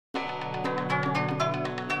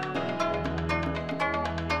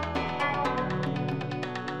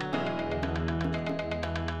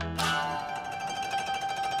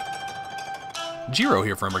Jiro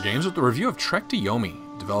here from Umbra Games with the review of Trek to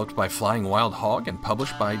Yomi, developed by Flying Wild Hog and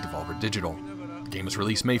published by Devolver Digital. The game was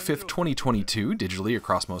released May 5th, 2022, digitally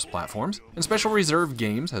across most platforms, and Special Reserve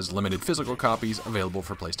Games has limited physical copies available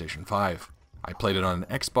for PlayStation 5. I played it on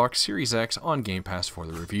an Xbox Series X on Game Pass for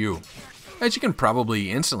the review. As you can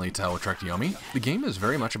probably instantly tell with Trek to Yomi, the game is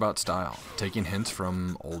very much about style, taking hints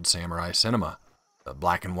from old samurai cinema. The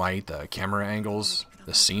black and white, the camera angles,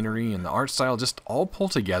 the scenery, and the art style just all pull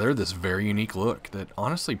together this very unique look that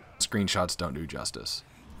honestly screenshots don't do justice.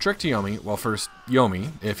 Trek to Yomi, well first,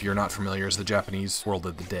 Yomi, if you're not familiar, is the Japanese World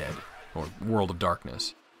of the Dead, or World of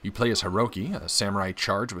Darkness. You play as Hiroki, a samurai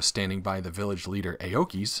charged with standing by the village leader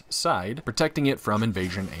Aoki's side, protecting it from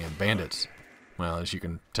invasion and bandits. Well, as you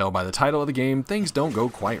can tell by the title of the game, things don't go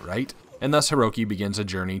quite right, and thus Hiroki begins a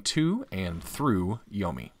journey to and through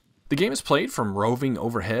Yomi. The game is played from roving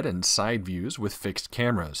overhead and side views with fixed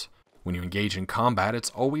cameras. When you engage in combat,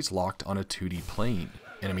 it's always locked on a 2D plane.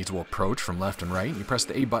 Enemies will approach from left and right, and you press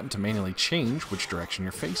the A button to manually change which direction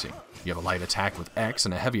you're facing. You have a light attack with X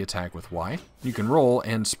and a heavy attack with Y. You can roll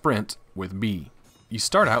and sprint with B. You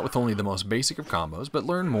start out with only the most basic of combos, but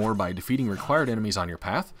learn more by defeating required enemies on your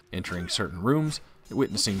path, entering certain rooms, and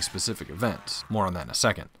witnessing specific events. More on that in a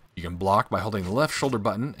second. You can block by holding the left shoulder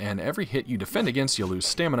button, and every hit you defend against you'll lose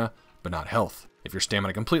stamina, but not health. If your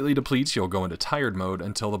stamina completely depletes, you'll go into tired mode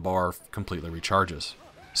until the bar completely recharges.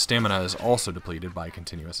 Stamina is also depleted by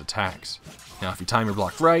continuous attacks. Now if you time your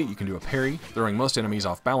block right, you can do a parry, throwing most enemies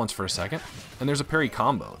off balance for a second, and there's a parry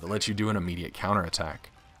combo that lets you do an immediate counterattack.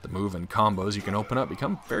 The move and combos you can open up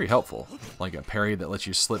become very helpful, like a parry that lets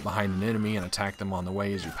you slip behind an enemy and attack them on the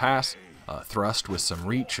way as you pass, a thrust with some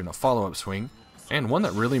reach and a follow-up swing, and one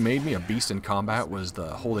that really made me a beast in combat was the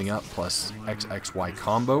holding up plus XXY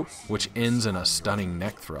combo, which ends in a stunning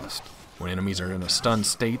neck thrust. When enemies are in a stunned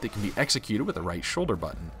state, they can be executed with the right shoulder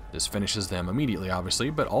button. This finishes them immediately, obviously,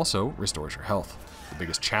 but also restores your health. The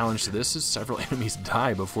biggest challenge to this is several enemies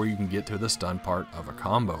die before you can get to the stun part of a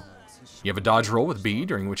combo. You have a dodge roll with B,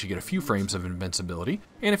 during which you get a few frames of invincibility,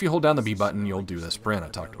 and if you hold down the B button, you'll do the sprint I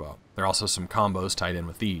talked about. There are also some combos tied in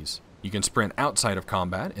with these. You can sprint outside of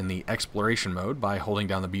combat in the exploration mode by holding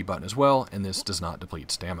down the B button as well, and this does not deplete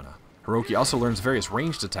stamina. Hiroki also learns various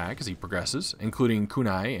ranged attacks as he progresses, including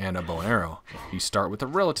kunai and a bow and arrow. You start with a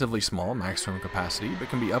relatively small maximum capacity, but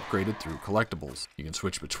can be upgraded through collectibles. You can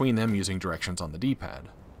switch between them using directions on the D-pad.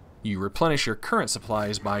 You replenish your current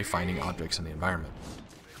supplies by finding objects in the environment.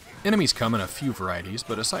 Enemies come in a few varieties,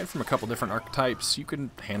 but aside from a couple different archetypes, you can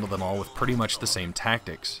handle them all with pretty much the same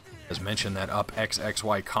tactics. As mentioned, that up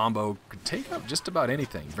XXY combo could take up just about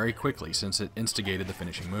anything very quickly since it instigated the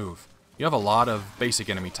finishing move. You have a lot of basic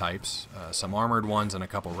enemy types, some armored ones and a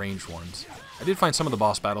couple ranged ones. I did find some of the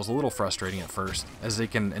boss battles a little frustrating at first, as they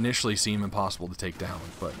can initially seem impossible to take down,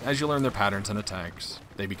 but as you learn their patterns and attacks,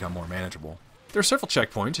 they become more manageable. There are several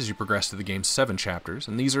checkpoints as you progress through the game's 7 chapters,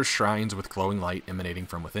 and these are shrines with glowing light emanating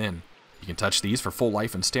from within. You can touch these for full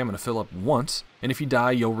life and stamina fill up once, and if you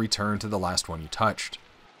die, you'll return to the last one you touched.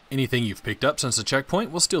 Anything you've picked up since the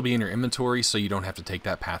checkpoint will still be in your inventory, so you don't have to take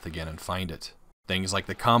that path again and find it. Things like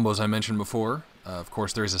the combos I mentioned before. Of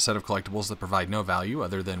course, there is a set of collectibles that provide no value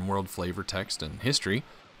other than world flavor, text, and history.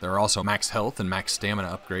 There are also max health and max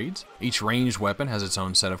stamina upgrades. Each ranged weapon has its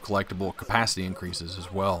own set of collectible capacity increases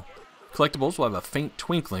as well. Collectibles will have a faint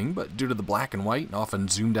twinkling, but due to the black and white and often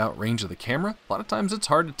zoomed out range of the camera, a lot of times it's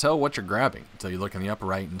hard to tell what you're grabbing until you look in the upper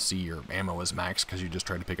right and see your ammo is maxed because you just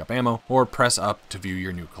tried to pick up ammo, or press up to view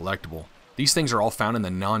your new collectible. These things are all found in the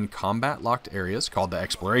non-combat locked areas called the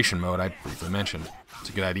exploration mode I briefly mentioned. It's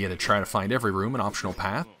a good idea to try to find every room an optional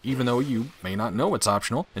path, even though you may not know it's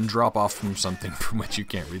optional, and drop off from something from which you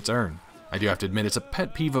can't return. I do have to admit it's a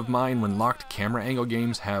pet peeve of mine when locked camera angle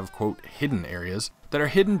games have, quote, hidden areas that are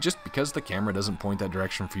hidden just because the camera doesn't point that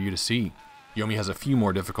direction for you to see. Yomi has a few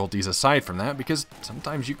more difficulties aside from that because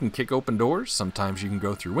sometimes you can kick open doors, sometimes you can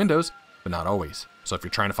go through windows, but not always. So if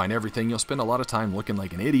you're trying to find everything, you'll spend a lot of time looking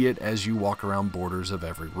like an idiot as you walk around borders of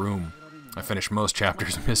every room. I finished most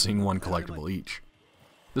chapters missing one collectible each.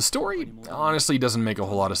 The story honestly doesn't make a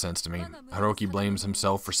whole lot of sense to me. Hiroki blames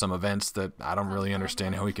himself for some events that I don't really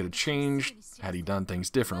understand how he could have changed had he done things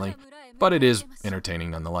differently, but it is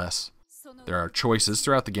entertaining nonetheless. There are choices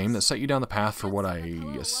throughout the game that set you down the path for what I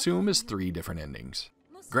assume is 3 different endings.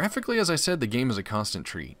 Graphically, as I said, the game is a constant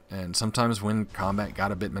treat, and sometimes when combat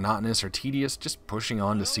got a bit monotonous or tedious, just pushing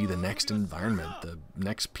on to see the next environment, the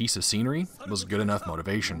next piece of scenery, was good enough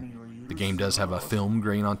motivation. The game does have a film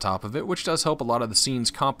grain on top of it, which does help a lot of the scenes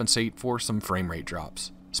compensate for some frame rate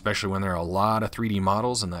drops, especially when there are a lot of 3D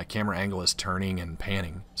models and the camera angle is turning and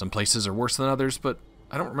panning. Some places are worse than others, but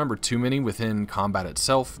I don't remember too many within combat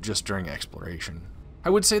itself, just during exploration. I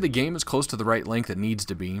would say the game is close to the right length it needs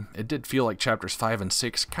to be. It did feel like chapters 5 and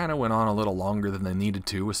 6 kinda went on a little longer than they needed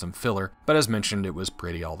to with some filler, but as mentioned, it was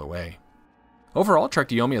pretty all the way. Overall, Trek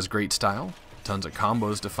to Yomi has great style, tons of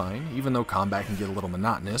combos to find, even though combat can get a little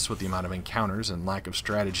monotonous with the amount of encounters and lack of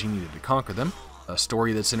strategy needed to conquer them. A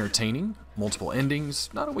story that's entertaining, multiple endings,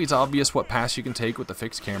 not always obvious what paths you can take with the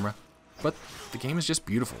fixed camera, but the game is just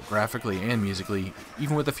beautiful, graphically and musically,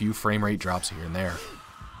 even with a few frame rate drops here and there.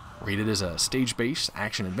 Rated as a stage-based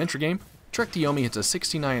action-adventure game, Trek to Yomi hits a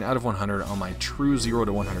 69 out of 100 on my true 0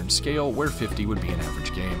 to 100 scale, where 50 would be an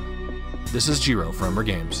average game. This is Jiro for Umbra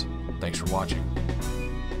Games. Thanks for watching.